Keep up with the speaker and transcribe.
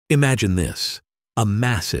Imagine this, a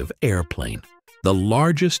massive airplane, the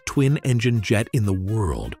largest twin-engine jet in the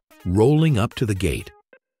world, rolling up to the gate.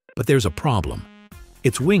 But there's a problem.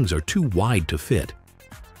 Its wings are too wide to fit.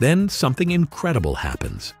 Then something incredible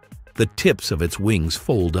happens. The tips of its wings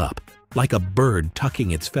fold up, like a bird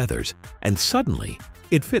tucking its feathers, and suddenly,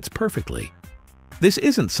 it fits perfectly. This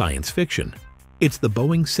isn't science fiction. It's the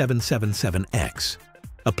Boeing 777X,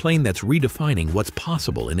 a plane that's redefining what's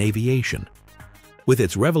possible in aviation. With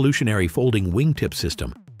its revolutionary folding wingtip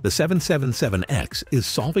system, the 777X is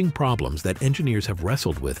solving problems that engineers have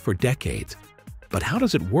wrestled with for decades. But how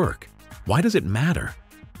does it work? Why does it matter?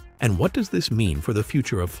 And what does this mean for the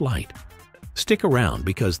future of flight? Stick around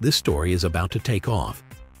because this story is about to take off.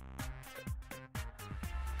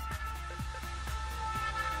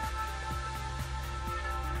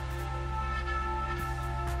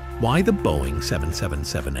 Why the Boeing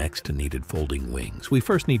 777X needed folding wings? We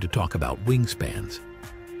first need to talk about wingspans.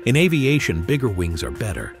 In aviation, bigger wings are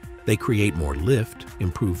better. They create more lift,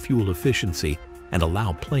 improve fuel efficiency, and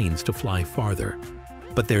allow planes to fly farther.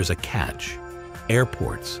 But there's a catch: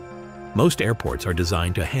 airports. Most airports are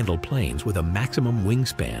designed to handle planes with a maximum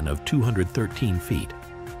wingspan of 213 feet.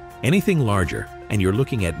 Anything larger, and you're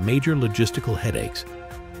looking at major logistical headaches,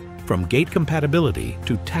 from gate compatibility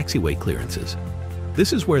to taxiway clearances.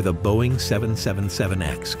 This is where the Boeing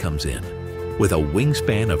 777X comes in. With a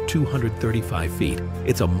wingspan of 235 feet,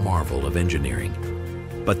 it's a marvel of engineering.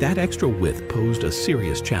 But that extra width posed a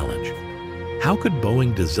serious challenge. How could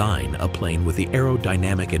Boeing design a plane with the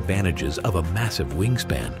aerodynamic advantages of a massive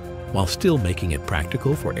wingspan while still making it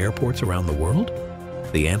practical for airports around the world?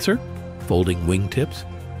 The answer? Folding wingtips.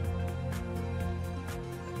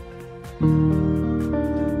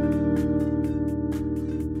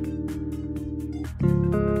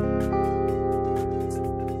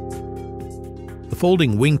 The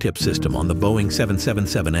folding wingtip system on the Boeing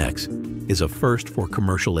 777X is a first for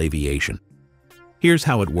commercial aviation. Here's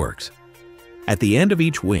how it works. At the end of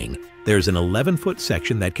each wing, there's an 11-foot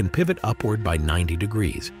section that can pivot upward by 90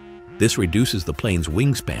 degrees. This reduces the plane's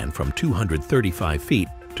wingspan from 235 feet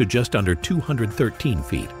to just under 213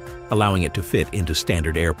 feet, allowing it to fit into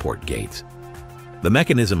standard airport gates. The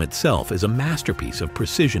mechanism itself is a masterpiece of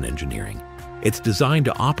precision engineering. It's designed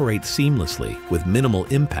to operate seamlessly with minimal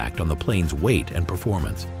impact on the plane's weight and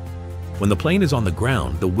performance. When the plane is on the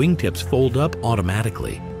ground, the wingtips fold up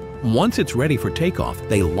automatically. Once it's ready for takeoff,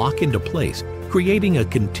 they lock into place, creating a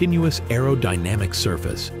continuous aerodynamic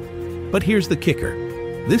surface. But here's the kicker.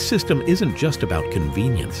 This system isn't just about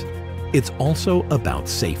convenience. It's also about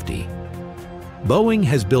safety. Boeing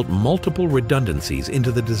has built multiple redundancies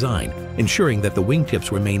into the design, ensuring that the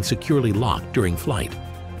wingtips remain securely locked during flight.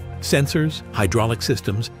 Sensors, hydraulic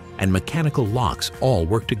systems, and mechanical locks all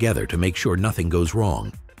work together to make sure nothing goes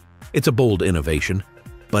wrong. It's a bold innovation,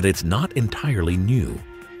 but it's not entirely new.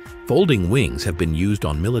 Folding wings have been used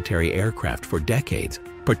on military aircraft for decades,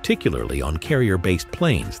 particularly on carrier-based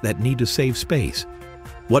planes that need to save space.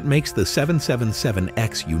 What makes the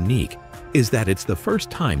 777X unique is that it's the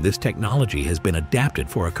first time this technology has been adapted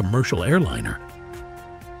for a commercial airliner.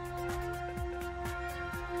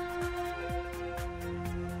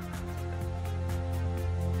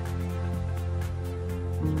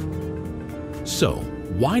 So,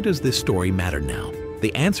 why does this story matter now?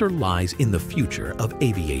 The answer lies in the future of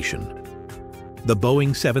aviation. The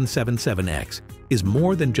Boeing 777X is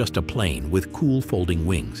more than just a plane with cool folding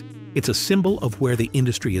wings. It's a symbol of where the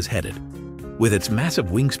industry is headed. With its massive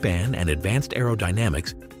wingspan and advanced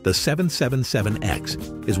aerodynamics, the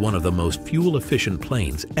 777X is one of the most fuel-efficient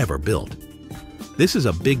planes ever built. This is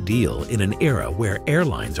a big deal in an era where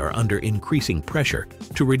airlines are under increasing pressure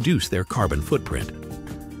to reduce their carbon footprint.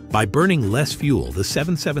 By burning less fuel, the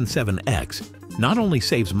 777X not only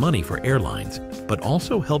saves money for airlines, but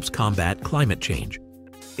also helps combat climate change.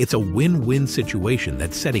 It's a win-win situation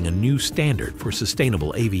that's setting a new standard for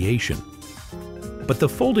sustainable aviation. But the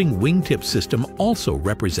folding wingtip system also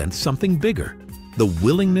represents something bigger: the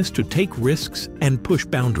willingness to take risks and push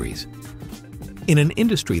boundaries. In an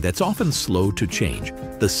industry that's often slow to change,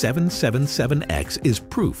 the 777X is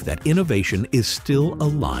proof that innovation is still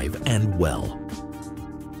alive and well.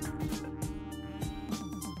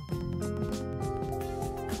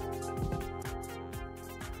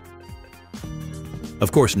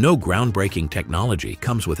 Of course, no groundbreaking technology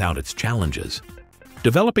comes without its challenges.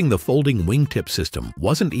 Developing the folding wingtip system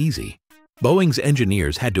wasn't easy. Boeing's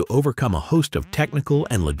engineers had to overcome a host of technical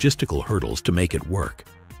and logistical hurdles to make it work.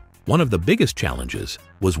 One of the biggest challenges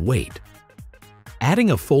was weight. Adding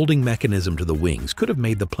a folding mechanism to the wings could have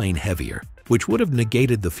made the plane heavier, which would have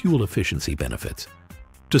negated the fuel efficiency benefits.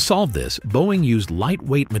 To solve this, Boeing used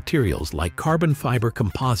lightweight materials like carbon fiber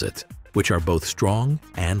composites, which are both strong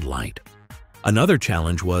and light. Another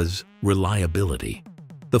challenge was reliability.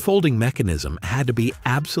 The folding mechanism had to be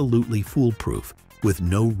absolutely foolproof, with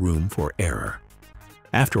no room for error.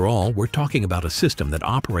 After all, we're talking about a system that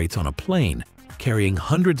operates on a plane carrying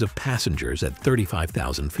hundreds of passengers at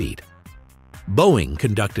 35,000 feet. Boeing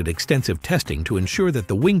conducted extensive testing to ensure that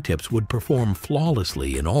the wingtips would perform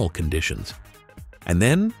flawlessly in all conditions. And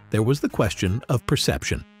then there was the question of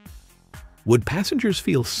perception. Would passengers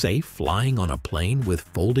feel safe flying on a plane with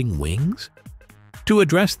folding wings? To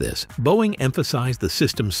address this, Boeing emphasized the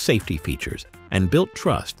system's safety features and built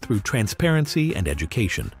trust through transparency and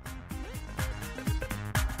education.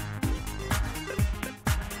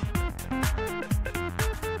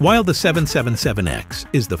 While the 777X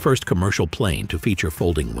is the first commercial plane to feature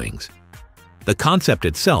folding wings, the concept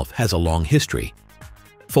itself has a long history.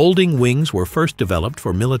 Folding wings were first developed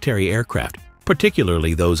for military aircraft,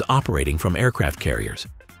 particularly those operating from aircraft carriers.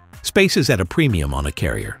 Space is at a premium on a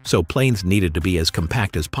carrier, so planes needed to be as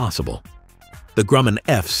compact as possible. The Grumman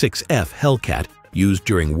F-6F Hellcat, used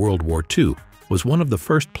during World War II, was one of the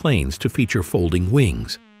first planes to feature folding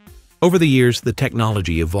wings. Over the years, the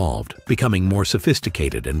technology evolved, becoming more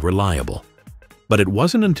sophisticated and reliable. But it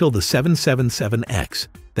wasn't until the 777X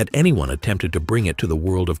that anyone attempted to bring it to the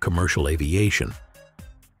world of commercial aviation.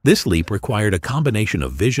 This leap required a combination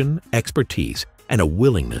of vision, expertise, and a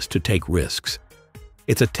willingness to take risks.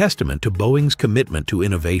 It's a testament to Boeing's commitment to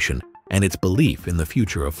innovation and its belief in the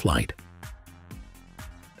future of flight.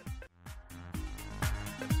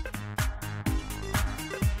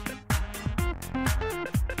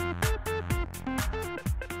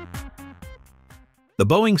 The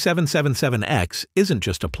Boeing 777X isn't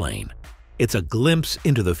just a plane. It's a glimpse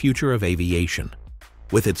into the future of aviation.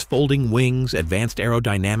 With its folding wings, advanced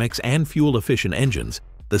aerodynamics, and fuel-efficient engines,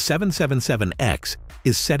 the 777X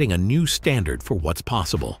is setting a new standard for what's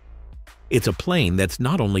possible. It's a plane that's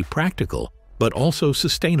not only practical, but also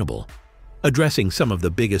sustainable, addressing some of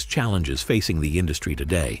the biggest challenges facing the industry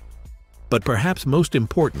today. But perhaps most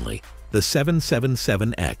importantly, the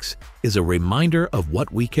 777X is a reminder of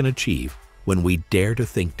what we can achieve when we dare to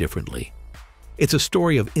think differently. It's a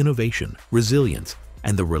story of innovation, resilience,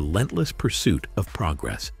 and the relentless pursuit of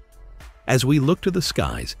progress. As we look to the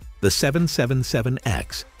skies, the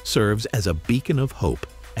 777X serves as a beacon of hope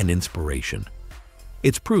and inspiration.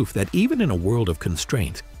 It's proof that even in a world of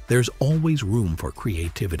constraints, there's always room for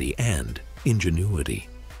creativity and ingenuity.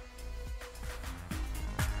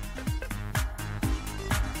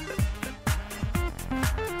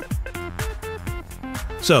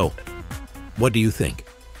 So, what do you think?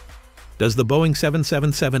 Does the Boeing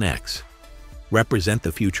 777X represent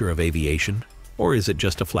the future of aviation, or is it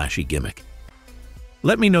just a flashy gimmick?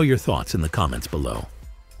 Let me know your thoughts in the comments below.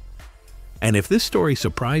 And if this story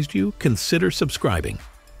surprised you, consider subscribing.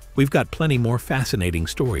 We've got plenty more fascinating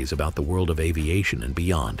stories about the world of aviation and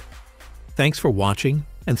beyond. Thanks for watching,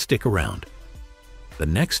 and stick around. The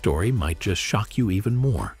next story might just shock you even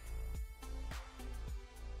more.